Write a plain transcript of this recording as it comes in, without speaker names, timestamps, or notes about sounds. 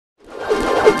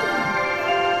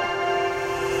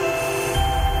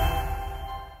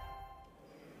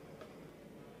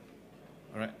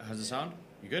sound?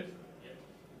 You good? Yeah.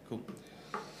 Cool.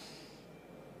 All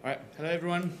right. Hello,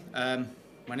 everyone.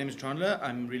 My name is Chandler.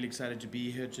 I'm really excited to be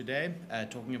here today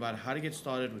talking about how to get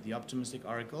started with the optimistic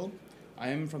oracle. I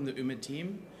am from the UMA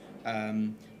team.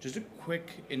 Just a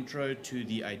quick intro to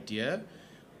the idea.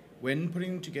 When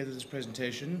putting together this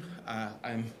presentation,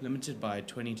 I'm limited by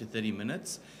 20 to 30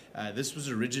 minutes. This was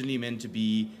originally meant to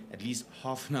be at least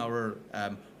half an hour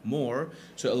more.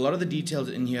 So a lot of the details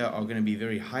in here are going to be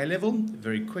very high level,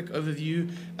 very quick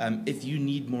overview. If you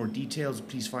need more details,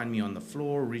 please find me on the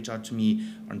floor, reach out to me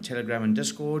on Telegram and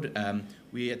Discord.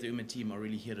 We at the UMA team are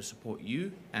really here to support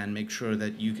you and make sure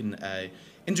that you can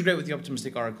integrate with the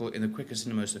optimistic oracle in the quickest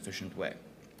and the most efficient way.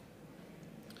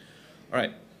 All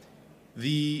right.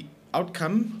 The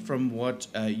outcome from what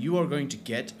you are going to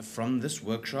get from this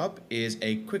workshop is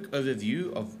a quick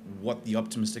overview of what the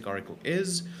optimistic oracle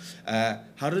is,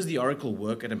 how does the oracle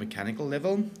work at a mechanical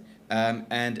level,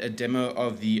 and a demo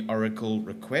of the oracle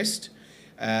request.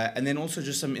 And then also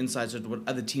just some insights into what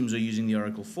other teams are using the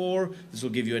oracle for. This will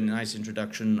give you a nice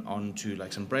introduction onto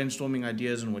like some brainstorming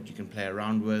ideas and what you can play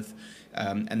around with.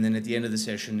 And then at the end of the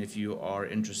session, if you are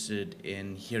interested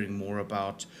in hearing more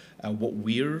about what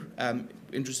we're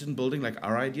interested in building, like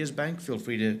our ideas bank, feel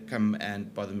free to come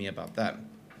and bother me about that.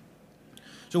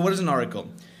 So what is an oracle?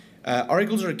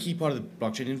 Oracles are a key part of the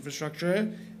blockchain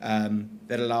infrastructure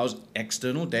that allows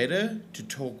external data to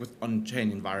talk with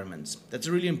on-chain environments. That's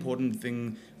a really important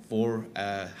thing for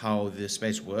how the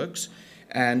space works.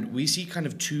 And we see kind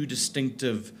of two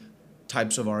distinctive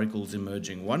types of oracles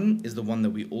emerging. One is the one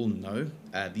that we all know.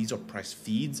 These are price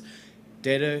feeds.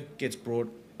 Data gets brought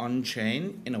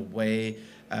on-chain in a way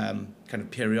kind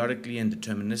of periodically and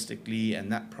deterministically,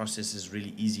 and that process is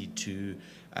really easy to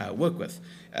work with.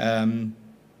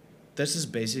 This has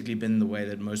basically been the way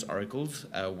that most oracles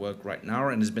work right now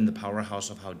and has been the powerhouse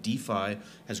of how DeFi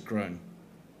has grown.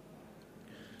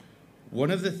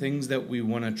 One of the things that we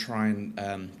want to try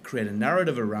and create a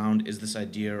narrative around is this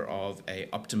idea of a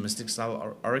optimistic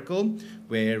style oracle,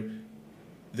 where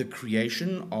the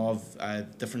creation of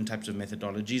different types of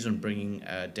methodologies and bringing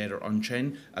data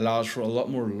on-chain allows for a lot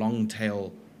more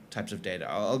long-tail types of data.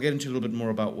 I'll get into a little bit more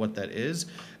about what that is,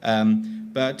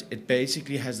 but it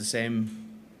basically has the same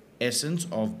essence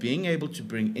of being able to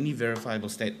bring any verifiable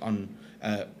state on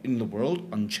in the world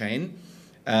on chain.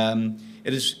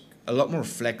 It is a lot more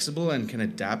flexible and can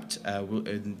adapt. We'll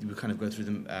kind of go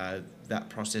through that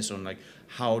process on like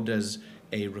how does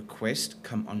a request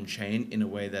come on chain in a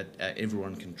way that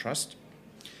everyone can trust.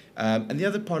 And the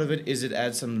other part of it is it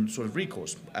adds some sort of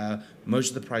recourse. Most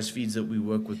of the price feeds that we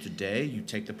work with today, you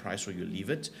take the price or you leave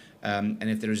it. And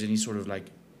if there is any sort of like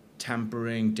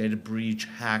tampering, data breach,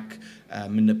 hack,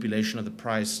 manipulation of the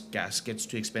price, gas gets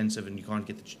too expensive and you can't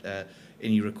get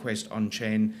any request on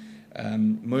chain,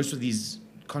 most of these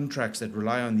contracts that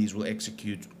rely on these will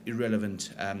execute irrelevant.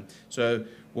 So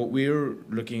what we're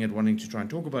looking at wanting to try and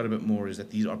talk about a bit more is that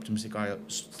these optimistic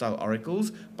style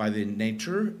oracles, by their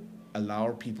nature,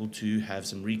 allow people to have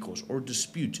some recourse or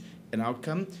dispute an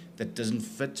outcome that doesn't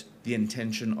fit the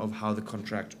intention of how the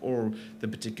contract or the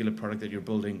particular product that you're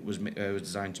building was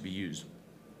designed to be used.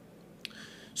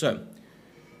 So,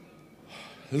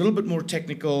 a little bit more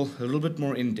technical, a little bit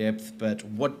more in-depth, but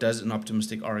what does an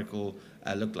optimistic oracle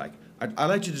look like? I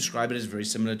like to describe it as very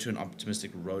similar to an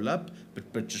optimistic roll-up,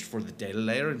 but just for the data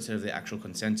layer instead of the actual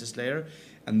consensus layer.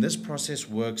 And this process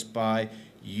works by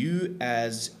you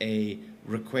as a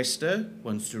requester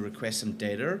wants to request some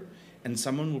data, and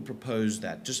someone will propose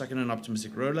that. Just like in an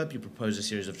optimistic roll-up, you propose a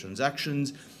series of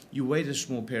transactions. You wait a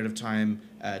small period of time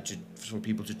for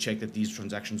people to check that these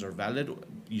transactions are valid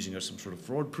using some sort of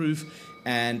fraud proof,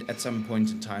 and at some point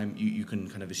in time, you can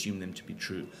kind of assume them to be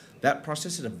true. That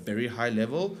process at a very high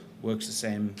level works the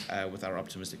same with our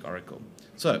optimistic oracle.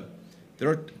 So there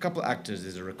are a couple actors.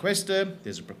 There's a requester,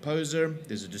 there's a proposer,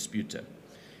 there's a disputer.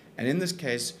 And in this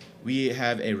case, we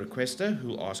have a requester who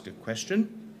will ask a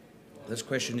question. This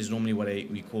question is normally what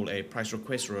we call a price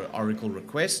request or an oracle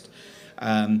request.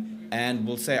 And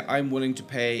we'll say, I'm willing to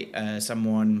pay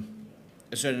someone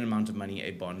a certain amount of money,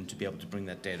 a bond, to be able to bring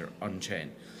that data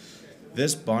on-chain.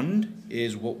 This bond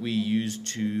is what we use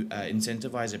to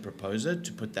incentivize a proposer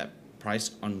to put that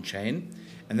price on-chain.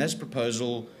 And this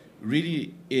proposal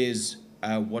really is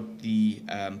what the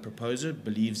proposer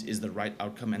believes is the right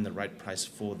outcome and the right price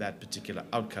for that particular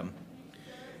outcome.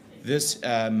 This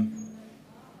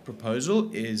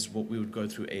proposal is what we would go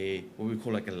through what we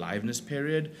call like a liveness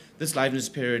period. This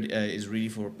liveness period is really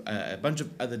for a bunch of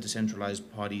other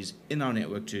decentralized parties in our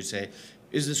network to say,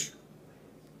 is this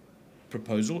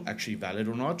proposal actually valid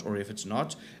or not, or if it's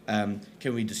not,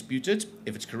 can we dispute it?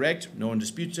 If it's correct, no one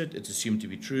disputes it, it's assumed to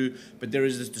be true, but there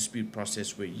is this dispute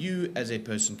process where you as a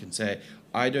person can say,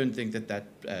 I don't think that that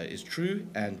is true,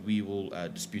 and we will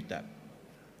dispute that.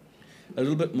 A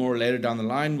little bit more later down the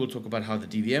line, we'll talk about how the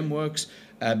DVM works.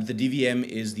 The DVM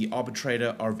is the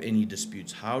arbitrator of any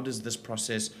disputes. How does this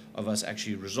process of us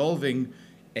actually resolving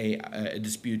a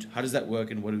dispute, how does that work,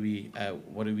 and what do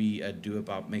we do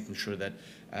about making sure that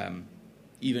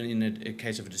even in a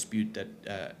case of a dispute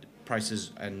that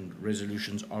prices and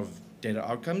resolutions of data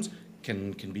outcomes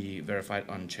can be verified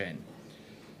on chain.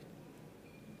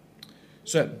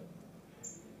 So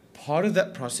part of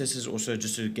that process is also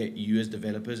just to get you as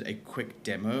developers a quick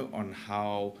demo on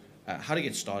how to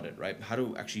get started, right? How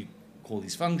to actually call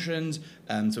these functions.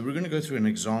 So we're going to go through an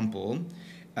example.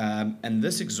 And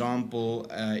this example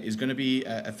is going to be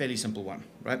a fairly simple one,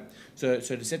 right? So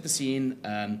to set the scene,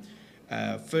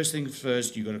 first things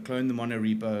first, you've got to clone the mono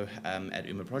repo at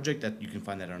UMA project. That you can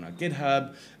find that on our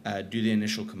GitHub. Do the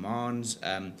initial commands.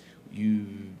 You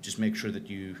just make sure that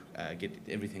you get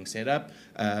everything set up.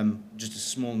 Just a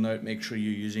small note, make sure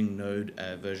you're using Node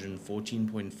version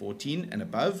 14.14 and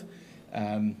above.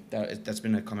 That's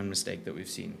been a common mistake that we've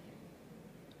seen.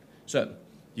 So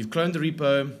you've cloned the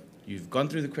repo. You've gone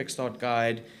through the quick start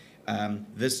guide.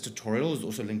 This tutorial is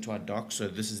also linked to our doc, so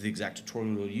this is the exact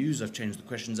tutorial we'll use. I've changed the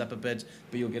questions up a bit,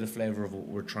 but you'll get a flavor of what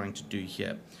we're trying to do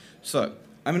here. So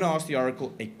I'm going to ask the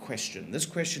Oracle a question. This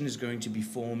question is going to be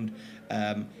formed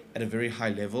at a very high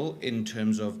level in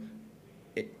terms of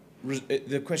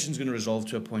the question is going to resolve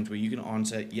to a point where you can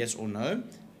answer yes or no.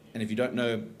 And if you don't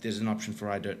know, there's an option for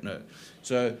I don't know.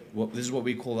 So this is what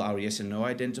we call our yes and no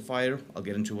identifier. I'll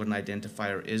get into what an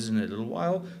identifier is in a little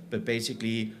while. But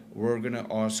basically, we're going to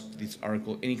ask this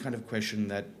Oracle any kind of question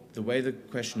that the way the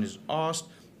question is asked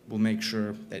will make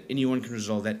sure that anyone can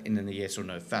resolve that in a yes or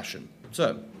no fashion.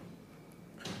 So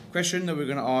question that we're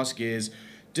going to ask is,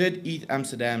 did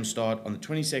ETHAmsterdam start on the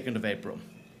 22nd of April?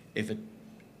 If it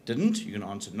didn't, you can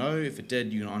answer no. If it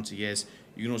did, you can answer yes.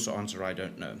 You can also answer I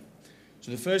don't know. So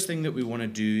the first thing that we want to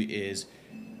do is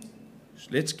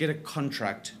let's get a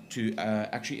contract to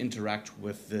actually interact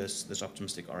with this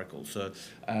optimistic oracle. So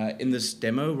in this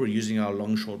demo, we're using our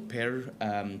long short pair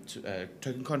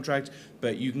token contract,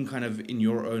 but you can kind of in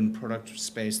your own product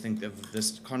space think of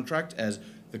this contract as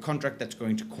the contract that's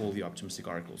going to call the optimistic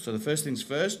oracle. So the first things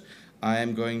first, I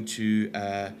am going to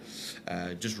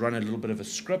just run a little bit of a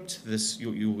script.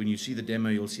 When you see the demo,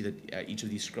 you'll see that each of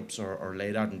these scripts are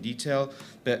laid out in detail.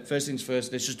 But first things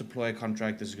first, let's just deploy a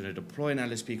contract. This is going to deploy an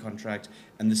LSP contract,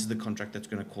 and this is the contract that's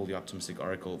going to call the optimistic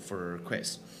oracle for a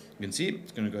request. You can see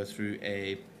it's going to go through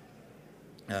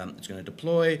it's going to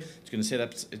deploy, it's going to set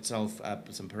up itself up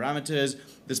with some parameters.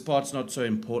 This part's not so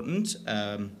important.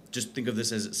 Just think of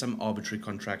this as some arbitrary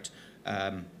contract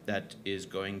that is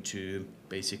going to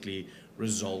basically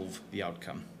resolve the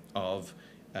outcome of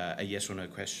a yes or no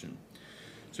question.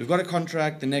 So we've got a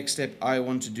contract. The next step I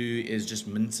want to do is just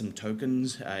mint some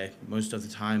tokens. Most of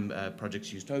the time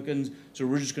projects use tokens. So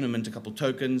we're just going to mint a couple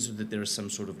tokens so that there is some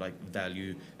sort of like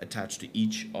value attached to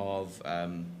each of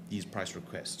these price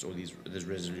requests or this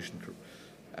resolution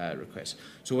requests.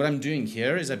 So what I'm doing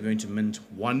here is I'm going to mint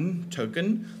one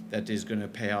token that is going to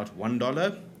pay out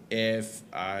 $1 if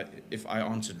I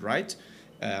answered right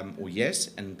or yes,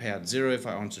 and pay out 0 if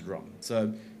I answered wrong.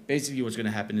 So basically what's going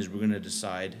to happen is we're going to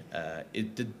decide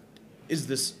is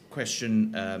this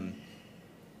question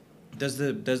does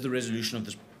the resolution of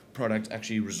this product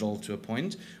actually resolve to a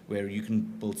point where you can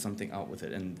build something out with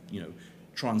it and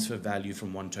transfer value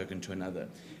from one token to another.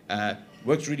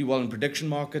 Works really well in prediction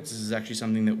markets. This is actually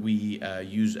something that we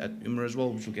use at UMA as well,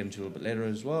 which we'll get into a little bit later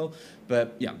as well.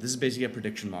 But yeah, this is basically a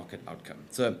prediction market outcome.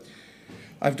 So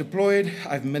I've deployed,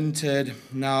 I've minted.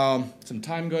 Now some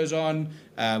time goes on.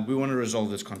 We want to resolve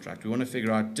this contract. We want to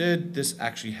figure out, did this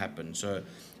actually happen? So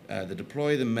the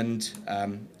deploy, the mint,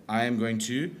 I am going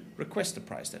to request a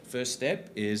price. That first step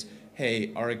is,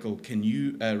 hey, Oracle, can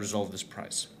you resolve this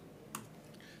price?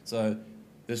 So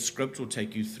this script will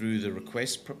take you through the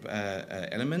request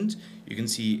element. You can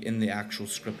see in the actual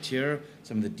script here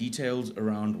some of the details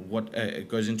around what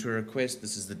goes into a request.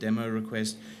 This is the demo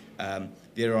request.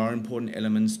 There are important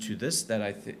elements to this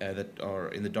that that are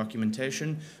in the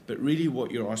documentation, but really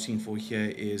what you're asking for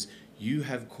here is you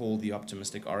have called the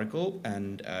optimistic oracle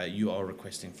and you are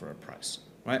requesting for a price,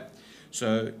 right?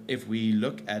 So if we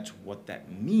look at what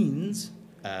that means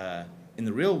in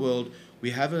the real world,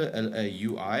 we have a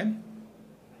UI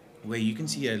where you can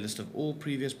see a list of all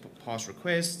previous past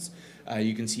requests.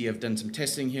 You can see I've done some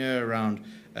testing here around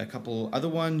a couple other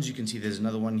ones. You can see there's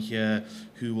another one here,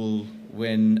 who will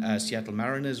win Seattle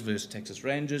Mariners versus Texas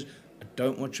Rangers. I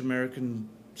don't watch American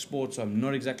sports, so I'm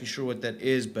not exactly sure what that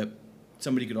is, but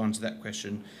somebody could answer that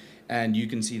question. And you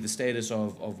can see the status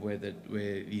of where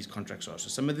these contracts are. So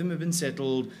some of them have been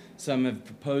settled, some have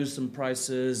proposed some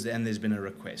prices, and there's been a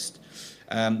request.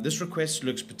 This request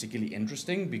looks particularly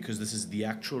interesting because this is the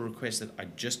actual request that I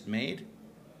just made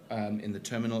in the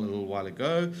terminal a little while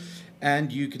ago.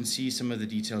 And you can see some of the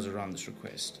details around this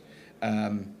request.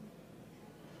 All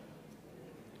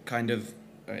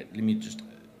right, let me just,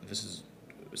 this is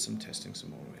some testing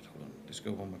some more. Wait, hold on. Let's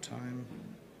go one more time.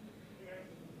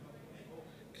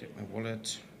 Get my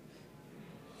wallet.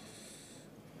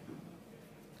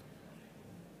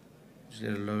 Just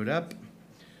let it load up.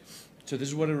 So this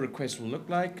is what a request will look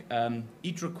like.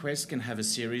 Each request can have a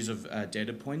series of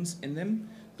data points in them.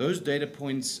 Those data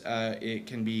points, it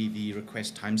can be the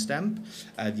request timestamp,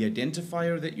 the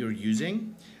identifier that you're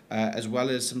using, as well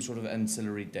as some sort of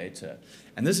ancillary data.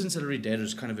 And this ancillary data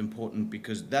is kind of important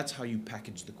because that's how you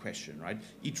package the question, right?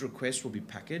 Each request will be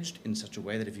packaged in such a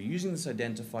way that if you're using this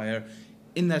identifier,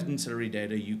 in that ancillary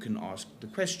data, you can ask the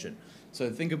question. So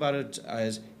think about it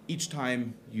as each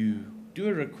time you do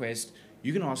a request,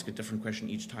 you can ask a different question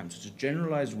each time. So it's a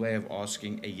generalized way of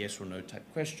asking a yes or no type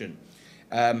question.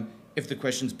 If the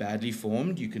question's badly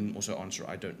formed, you can also answer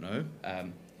I don't know.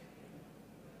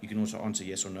 You can also answer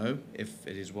yes or no if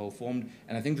it is well formed.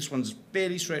 And I think this one's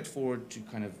fairly straightforward to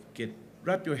kind of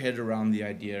wrap your head around the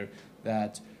idea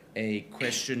that a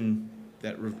question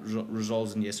that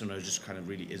resolves in yes or no just kind of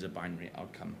really is a binary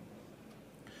outcome.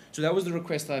 So that was the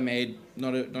request that I made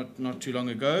not too long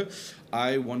ago.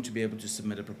 I want to be able to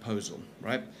submit a proposal,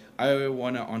 right? I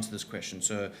want to answer this question.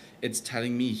 So it's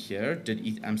telling me here, did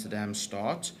ETHAmsterdam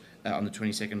start on the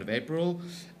 22nd of April?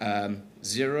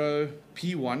 0,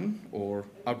 P1, or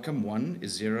outcome 1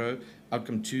 is 0,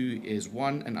 outcome 2 is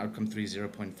 1, and outcome 3 is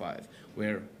 0.5,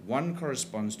 where 1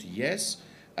 corresponds to yes,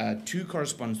 2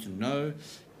 corresponds to no,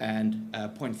 and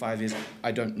 0.5 is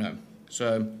I don't know.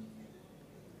 So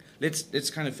let's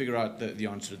kind of figure out the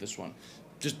answer to this one.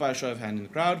 Just by a show of hand in the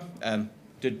crowd,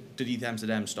 did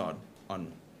ETHAmsterdam start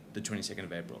on the 22nd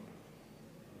of April?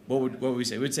 What would we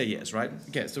say? We'd say yes, right?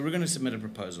 Okay, so we're going to submit a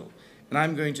proposal. And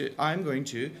I'm going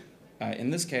to,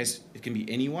 in this case, it can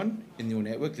be anyone in your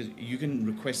network. You can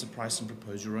request a price and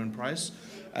propose your own price.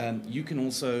 You can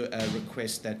also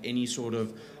request that any sort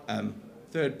of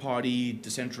third-party,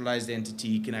 decentralized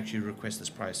entity can actually request this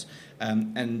price.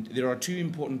 And there are two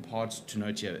important parts to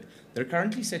note here. They're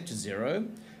currently set to 0,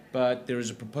 but there is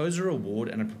a proposer reward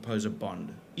and a proposer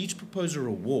bond. Each proposer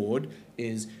reward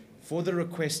is for the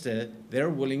requester. They're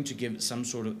willing to give some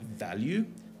sort of value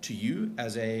to you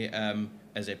as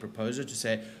a proposer to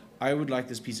say, I would like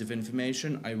this piece of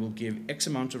information. I will give X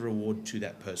amount of reward to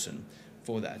that person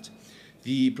for that.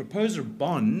 The proposer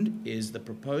bond is the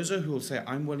proposer who will say,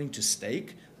 I'm willing to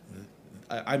stake,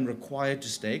 I'm required to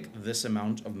stake this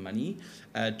amount of money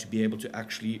to be able to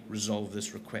actually resolve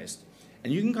this request.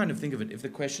 And you can kind of think of it, if the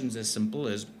question's as simple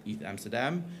as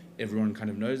ETHAmsterdam, everyone kind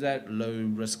of knows that, low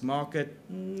risk market,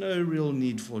 no real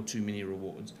need for too many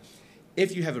rewards.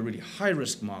 If you have a really high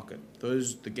risk market,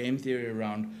 the game theory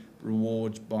around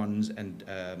rewards, bonds, and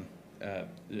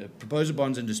proposer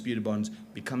bonds and disputed bonds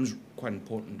becomes quite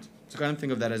important. So kind of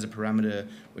think of that as a parameter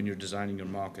when you're designing your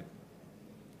market.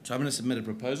 So I'm going to submit a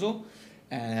proposal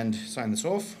and sign this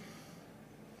off.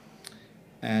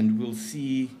 And we'll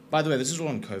see, by the way, this is all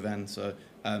on Kovan, so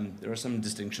there are some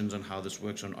distinctions on how this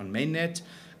works on mainnet.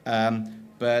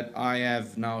 But I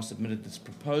have now submitted this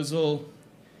proposal,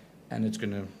 and it's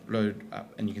going to load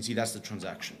up, and you can see that's the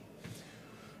transaction.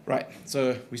 Right,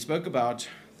 so we spoke about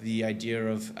the idea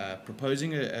of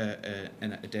proposing a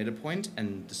data point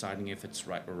and deciding if it's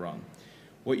right or wrong.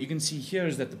 What you can see here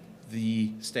is that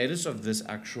the status of this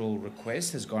actual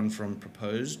request has gone from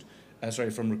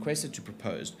from requested to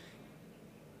proposed.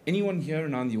 Anyone here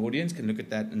now in the audience can look at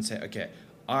that and say, okay,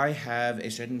 I have a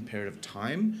certain period of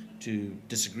time to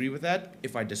disagree with that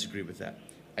if I disagree with that.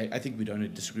 I think we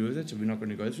don't disagree with it, so we're not going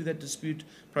to go through that dispute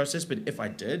process, but if I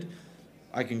did,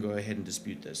 I can go ahead and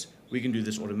dispute this. We can do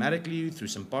this automatically through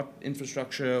some bot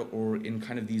infrastructure, or in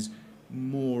kind of these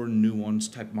more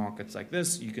nuanced type markets like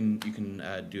this, you can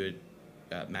do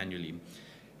it manually.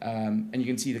 And you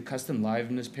can see the custom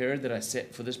liveness period that I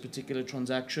set for this particular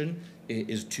transaction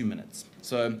is 2 minutes.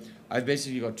 So I've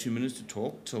basically got 2 minutes to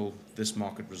talk till this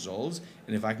market resolves.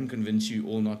 And if I can convince you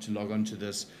all not to log on to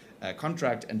this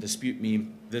contract and dispute me,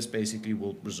 this basically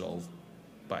will resolve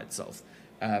by itself.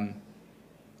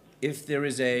 If there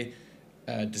is a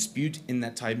dispute in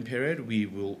that time period, we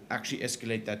will actually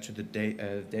escalate that to the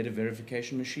data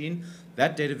verification machine.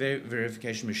 That data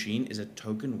verification machine is a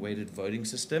token-weighted voting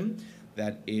system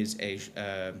that is a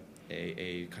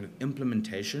kind of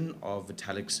implementation of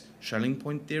Vitalik's Schelling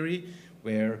point theory,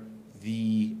 where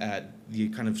the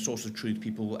kind of source of truth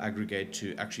people will aggregate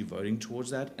to actually voting towards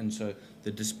that. And so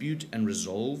the dispute and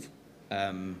resolve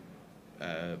kind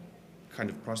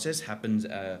of process happens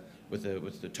with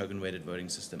the token-weighted voting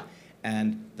system.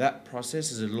 And that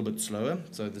process is a little bit slower.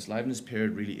 So this liveness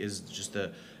period really is just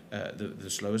the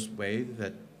slowest way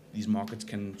that these markets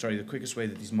can, the quickest way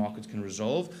that these markets can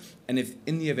resolve. And if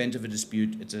in the event of a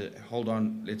dispute, it's a hold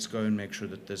on, let's go and make sure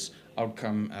that this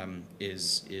outcome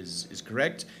is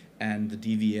correct, and the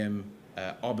DVM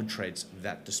arbitrates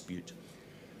that dispute.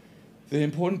 The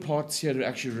important parts here to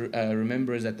actually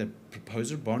remember is that the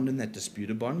proposer bond and that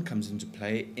disputer bond comes into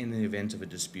play in the event of a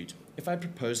dispute. If I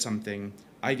propose something,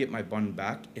 I get my bond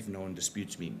back if no one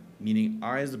disputes me, meaning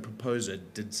I as the proposer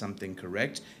did something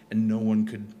correct and no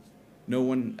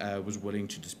one was willing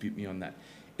to dispute me on that.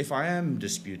 If I am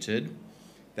disputed,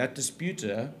 that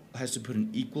disputer has to put an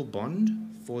equal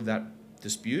bond for that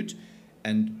dispute,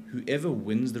 and whoever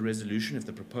wins the resolution, if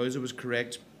the proposer was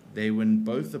correct, they win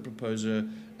both the proposer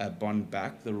bond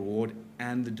back, the reward,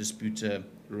 and the disputer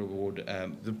reward,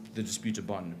 the disputer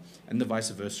bond, and the vice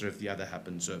versa if the other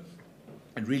happens. So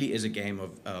it really is a game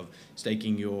of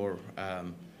staking your,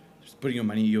 putting your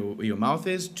money where your mouth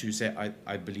is to say,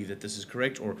 I believe that this is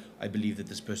correct, or I believe that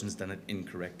this person's done it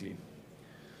incorrectly.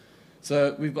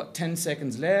 So we've got 10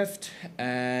 seconds left,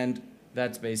 and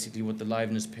that's basically what the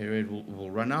liveness period will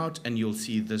run out, and you'll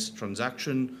see this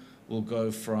transaction will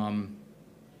go from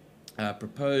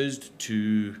proposed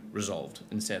to resolved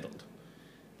and settled.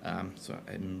 So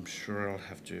I'm sure I'll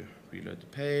have to reload the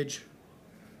page.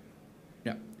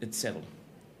 Yeah, it's settled,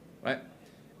 right?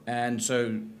 And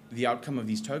so the outcome of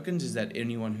these tokens is that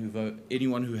anyone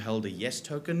who held a yes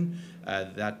token,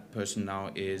 that person now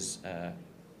is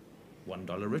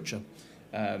 $1 richer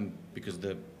because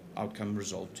the outcome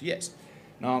resolved to yes.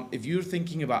 Now, if you're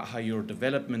thinking about how your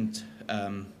development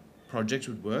project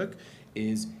would work,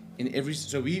 is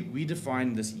so we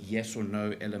define this yes or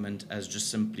no element as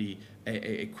just simply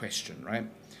a question, right?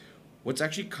 What's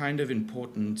actually kind of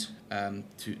important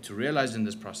to realize in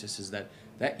this process is that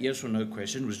yes or no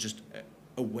question was just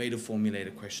a way to formulate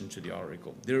a question to the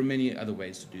oracle. There are many other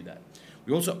ways to do that.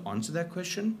 We also answer that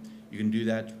question. You can do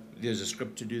that. There's a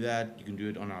script to do that. You can do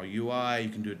it on our UI. You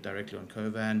can do it directly on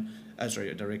Kovan.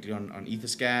 Directly on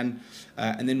Etherscan.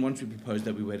 And then once we proposed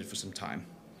that, we waited for some time.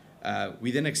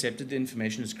 We then accepted the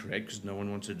information is correct because no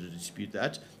one wanted to dispute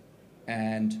that.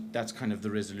 And that's kind of the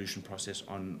resolution process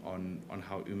on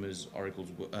how UMA's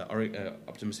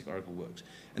optimistic oracle works.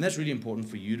 And that's really important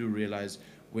for you to realize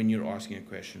when you're asking a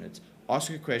question. It's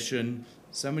ask a question,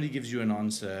 somebody gives you an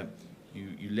answer,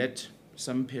 you let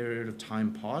some period of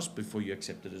time pass before you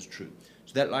accept it as true.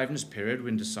 So that liveness period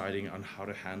when deciding on how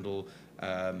to handle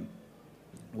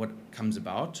what comes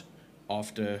about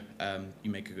after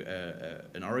you make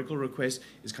an oracle request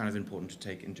is kind of important to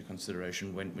take into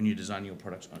consideration when you design your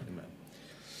products on email.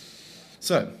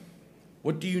 So,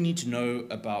 what do you need to know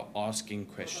about asking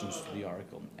questions to the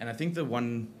oracle? And I think the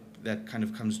one that kind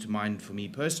of comes to mind for me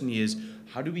personally is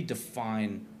how do we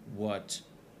define what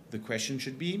the question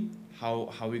should be?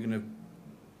 How are we going to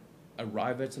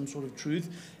arrive at some sort of truth?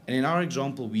 And in our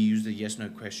example, we used a yes-no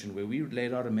question where we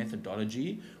laid out a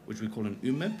methodology, which we call an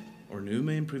UMIP, or an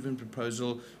UMA improvement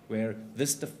proposal, where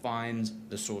this defines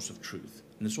the source of truth.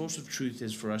 And the source of truth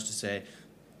is for us to say,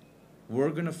 we're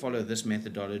going to follow this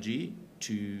methodology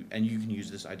and you can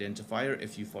use this identifier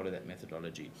if you follow that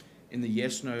methodology. In the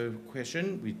yes-no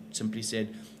question, we simply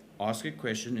said, ask a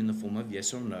question in the form of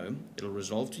yes or no. It'll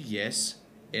resolve to yes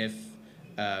if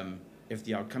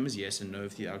the outcome is yes, and no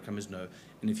if the outcome is no.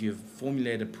 And if you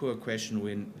formulate a poor question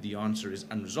when the answer is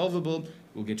unresolvable,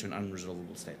 we'll get to an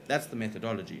unresolvable state. That's the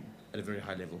methodology at a very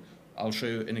high level. I'll show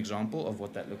you an example of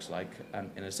what that looks like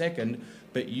in a second,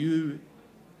 but you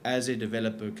as a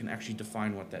developer can actually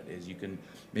define what that is. You can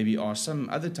maybe ask some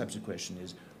other types of question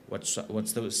is, what's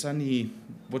the sunny,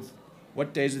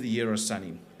 what days of the year are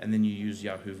sunny? And then you use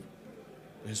Yahoo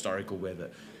historical weather.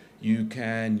 You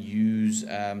can use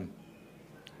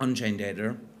on-chain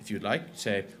data, if you'd like,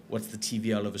 say, what's the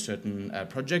TVL of a certain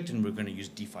project, and we're going to use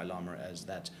DeFi Llama as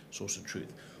that source of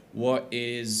truth. What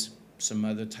is some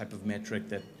other type of metric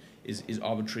that is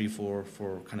arbitrary for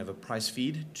kind of a price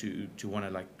feed to want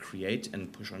to like create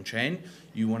and push on chain?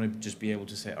 You want to just be able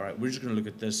to say, all right, we're just going to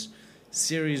look at this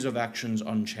series of actions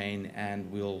on chain,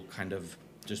 and we'll kind of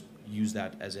just use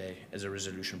that as a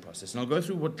resolution process. And I'll go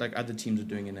through what like other teams are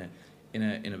doing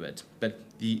in a bit. But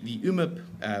the UMIP,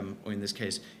 or in this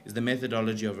case, is the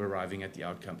methodology of arriving at the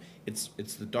outcome. It's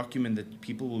the document that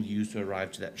people will use to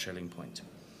arrive to that Schelling point.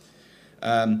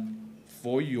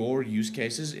 For your use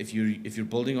cases, if you're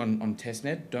building on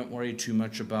testnet, don't worry too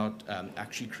much about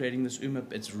actually creating this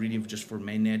UMIP. It's really just for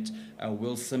mainnet.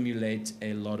 We'll simulate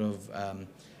a lot of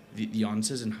the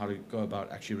answers and how to go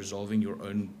about actually resolving your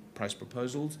own price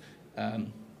proposals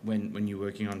when you're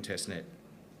working on testnet.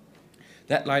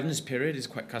 That liveness period is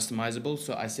quite customizable,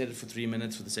 so I set it for 3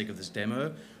 minutes for the sake of this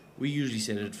demo. We usually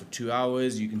set it for 2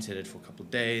 hours. You can set it for a couple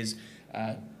of days.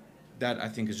 That I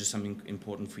think is just something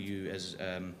important for you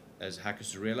as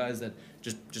hackers to realize, that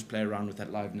just play around with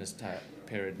that liveness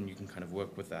period and you can kind of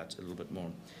work with that a little bit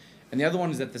more. And the other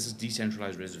one is that this is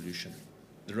decentralized resolution.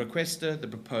 The requester, the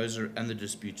proposer, and the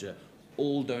disputer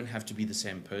all don't have to be the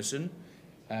same person,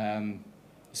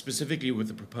 specifically with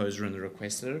the proposer and the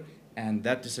requester. And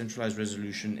that decentralized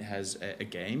resolution has a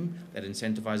game that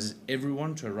incentivizes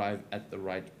everyone to arrive at the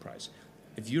right price.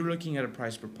 If you're looking at a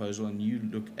price proposal and you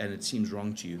look and it seems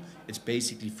wrong to you, it's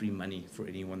basically free money for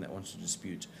anyone that wants to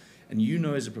dispute. And you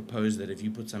know as a proposer that if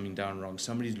you put something down wrong,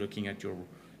 somebody's looking at your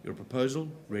proposal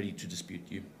ready to dispute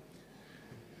you.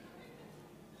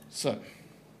 So,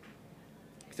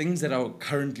 things that are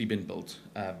currently been built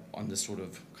on this sort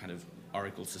of kind of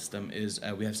Oracle system is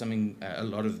we have something, a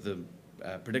lot of the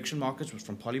prediction markets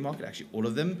from Polymarket, actually all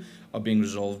of them are being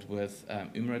resolved with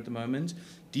UMA at the moment.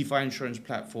 DeFi insurance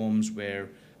platforms where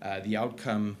the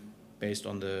outcome based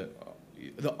on the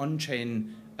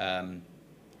on-chain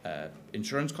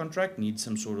insurance contract needs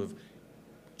some sort of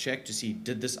check to see,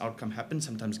 did this outcome happen?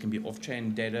 Sometimes it can be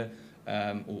off-chain data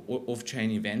or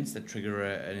off-chain events that trigger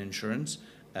an insurance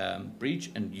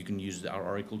breach, and you can use our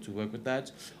Oracle to work with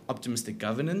that. Optimistic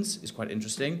governance is quite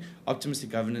interesting. Optimistic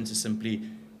governance is simply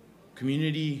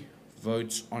community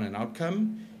votes on an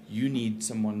outcome. You need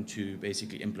someone to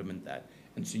basically implement that.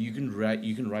 And so you can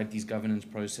write these governance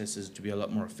processes to be a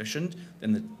lot more efficient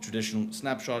than the traditional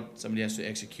snapshot. Somebody has to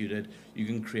execute it. You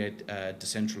can create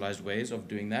decentralized ways of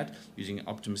doing that using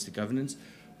optimistic governance.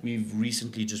 We've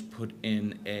recently just put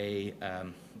in a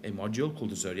module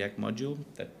called the Zodiac module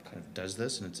that kind of does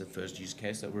this, and it's a first use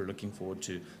case that we're looking forward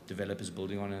to developers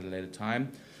building on at a later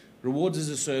time. Rewards as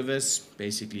a service,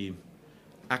 basically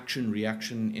action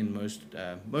reaction. In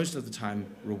most of the time,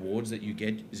 rewards that you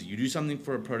get is you do something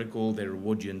for a protocol, they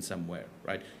reward you in some way,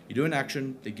 right? You do an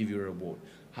action, they give you a reward.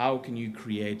 How can you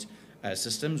create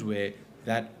systems where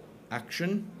that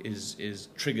action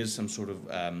triggers some sort of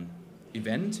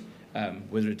event,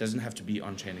 whether it doesn't have to be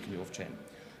on chain, it can be off chain.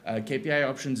 KPI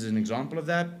options is an example of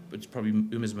that. It's probably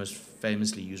UMA's most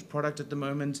famously used product at the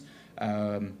moment.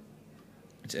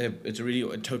 It's a really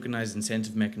tokenized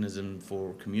incentive mechanism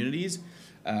for communities.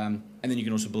 And then you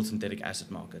can also build synthetic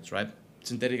asset markets, right?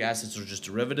 Synthetic assets are just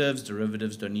derivatives.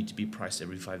 Derivatives don't need to be priced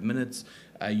every 5 minutes.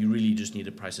 You really just need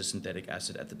to price a synthetic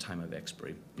asset at the time of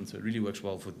expiry. And so it really works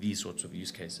well for these sorts of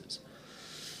use cases.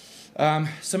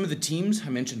 Some of the teams, I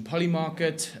mentioned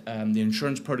Polymarket, the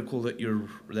insurance protocol that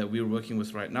we're working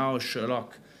with right now,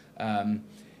 Sherlock.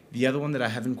 The other one that I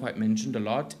haven't quite mentioned a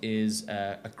lot is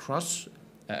Across.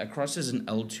 Across is an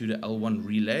L2 to L1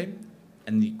 relay.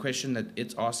 And the question that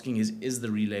it's asking is the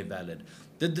relay valid?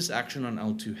 Did this action on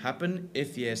L2 happen?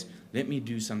 If yes, let me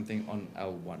do something on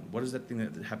L1. What is that thing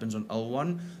that happens on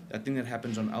L1? That thing that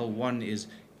happens on L1 is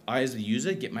I, as the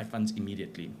user, get my funds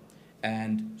immediately.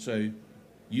 And so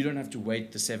you don't have to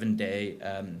wait the 7-day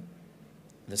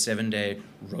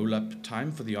roll-up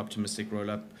time for the optimistic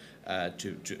roll-up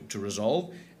to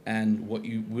resolve. And what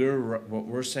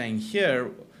we're saying here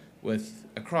with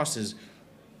Across is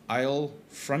I'll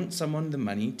front someone the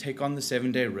money, take on the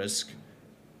 7-day risk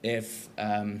if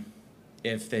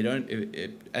they don't,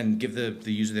 and give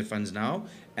the user their funds now,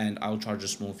 and I'll charge a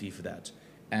small fee for that.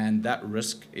 And that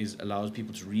risk allows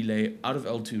people to relay out of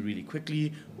L2 really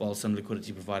quickly, while some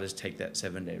liquidity providers take that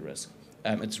 7-day risk.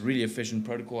 It's a really efficient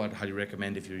protocol. I'd highly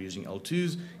recommend if you're using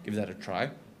L2s, give that a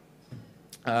try.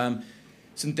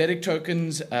 Synthetic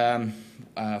tokens,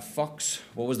 Fox.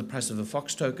 What was the price of the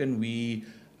Fox token? We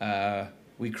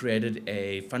created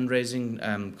a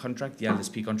fundraising contract, the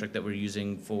LSP contract that we're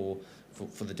using for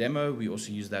the demo. We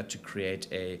also use that to create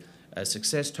a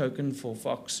success token for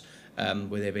Fox,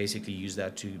 where they basically use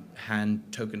that to hand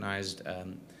tokenized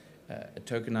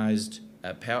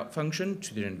payout function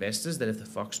to their investors, that if the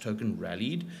Fox token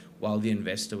rallied while the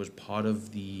investor was part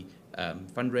of the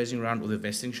fundraising round or the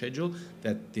vesting schedule,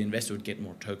 that the investor would get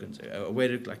more tokens, a way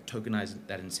to like tokenize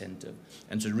that incentive.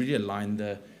 And so really align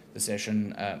the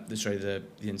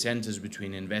incentives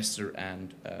between investor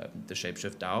and the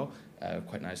Shapeshift DAO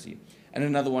quite nicely. And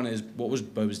another one is, what was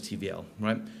Beurs TVL,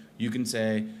 right? You can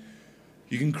say,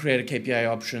 you can create a KPI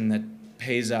option that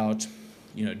pays out,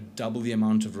 double the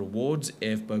amount of rewards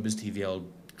if Beurs TVL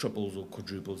triples or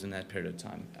quadruples in that period of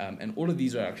time. And all of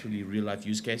these are actually real life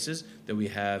use cases that we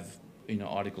have,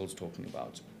 articles talking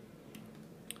about.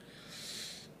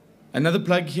 Another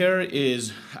plug here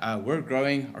is we're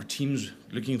growing. Our team's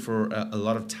looking for a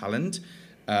lot of talent.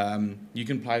 You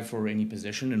can apply for any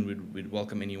position, and we'd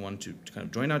welcome anyone to kind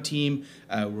of join our team.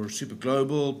 We're super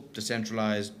global,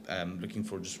 decentralized, looking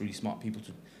for just really smart people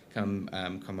to come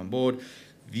on board.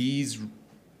 These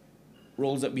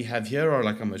roles that we have here are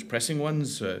like our most pressing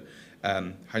ones, so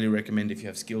highly recommend if you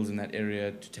have skills in that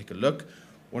area to take a look.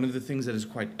 One of the things that is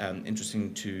quite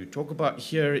interesting to talk about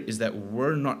here is that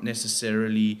we're not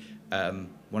necessarily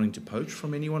wanting to poach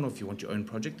from anyone, or if you want your own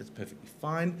project, that's perfectly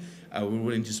fine. We're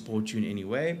willing to support you in any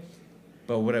way.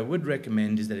 But what I would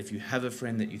recommend is that if you have a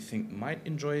friend that you think might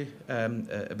enjoy a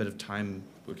bit of time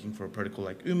working for a protocol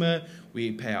like UMA,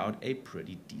 we pay out a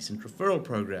pretty decent referral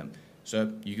program.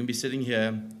 So you can be sitting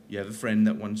here, you have a friend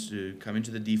that wants to come into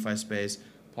the DeFi space,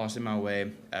 pass him our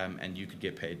way, and you could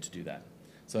get paid to do that.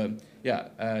 So yeah,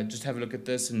 just have a look at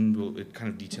this, and it kind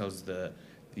of details the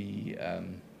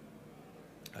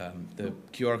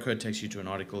QR code takes you to an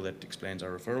article that explains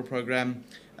our referral program,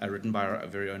 written by our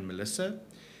very own Melissa.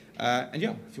 And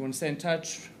yeah, if you want to stay in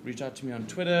touch, reach out to me on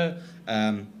Twitter.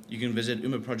 You can visit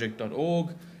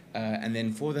umaproject.org. And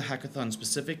then for the hackathon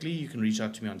specifically, you can reach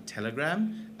out to me on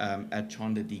Telegram at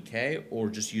ChandlerDK, or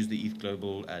just use the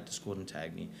ETHGlobal Discord and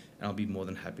tag me. And I'll be more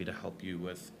than happy to help you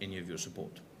with any of your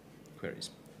support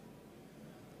queries.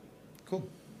 Cool.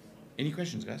 Any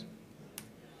questions, guys?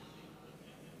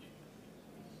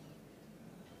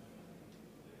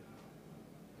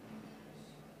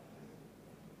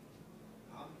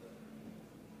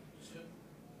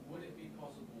 Would it be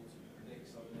possible to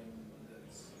predict something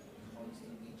that's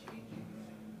constantly changing?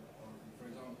 For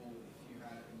example, if you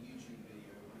had a YouTube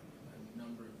video with a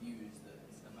number of views,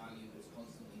 that's a value that's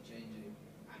constantly changing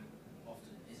and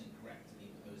often isn't correct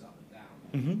and even goes up and down,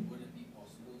 would it be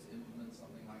possible to implement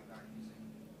something like that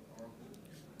using Oracle?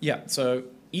 Yeah, so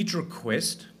each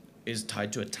request is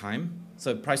tied to a time.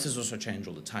 So prices also change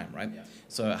all the time, right? Yeah.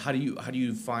 So how do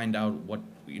you find out what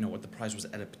the price was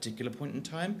at a particular point in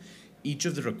time? Each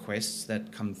of the requests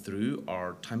that come through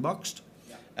are time boxed.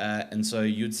 Yeah. And so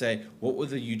you'd say, what were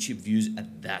the YouTube views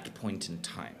at that point in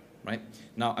time, right?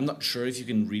 Now, I'm not sure if you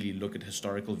can really look at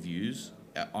historical views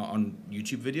on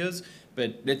YouTube videos,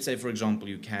 but let's say, for example,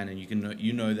 you can, and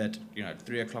you know that at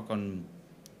 3 o'clock on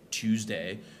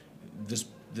Tuesday, this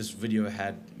video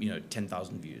had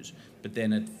 10,000 views, but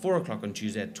then at 4 o'clock on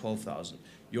Tuesday at 12,000.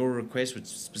 Your request would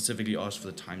specifically ask for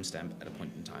the timestamp at a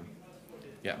point in time.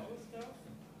 Yeah.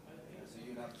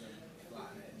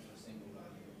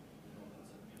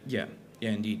 Yeah,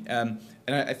 indeed. And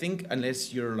I think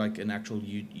unless you're like an actual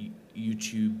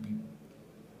YouTube,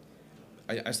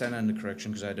 I stand under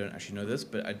correction because I don't actually know this,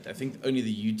 but I think only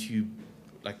the YouTube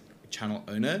channel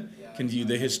owner can view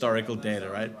the historical data,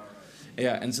 right?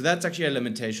 Yeah, and so that's actually a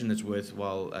limitation that's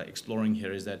worthwhile exploring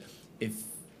here, is that if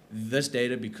this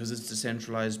data, because it's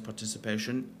decentralized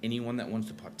participation, anyone that wants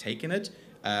to partake in it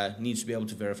needs to be able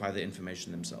to verify the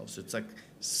information themselves. So it's like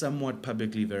somewhat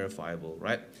publicly verifiable,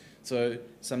 right? So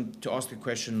to ask a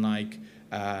question like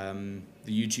the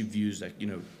YouTube views,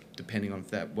 depending on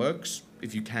if that works,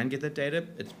 if you can get that data,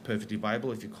 it's perfectly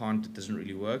viable. If you can't, it doesn't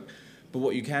really work. But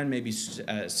what you can maybe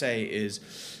say is,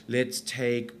 let's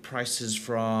take prices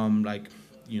from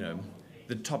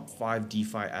the top 5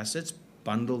 DeFi assets,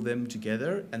 bundle them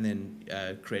together, and then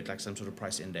create some sort of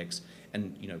price index,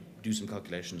 and do some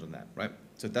calculations on that, right?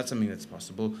 So that's something that's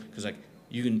possible, because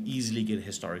you can easily get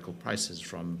historical prices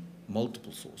from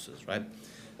multiple sources, right?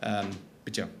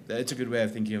 But yeah, it's a good way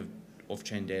of thinking of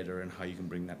off-chain data and how you can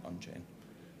bring that on-chain.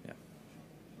 Yeah.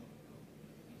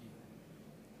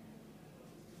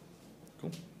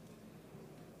 Cool.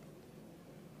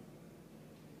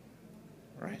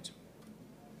 All right.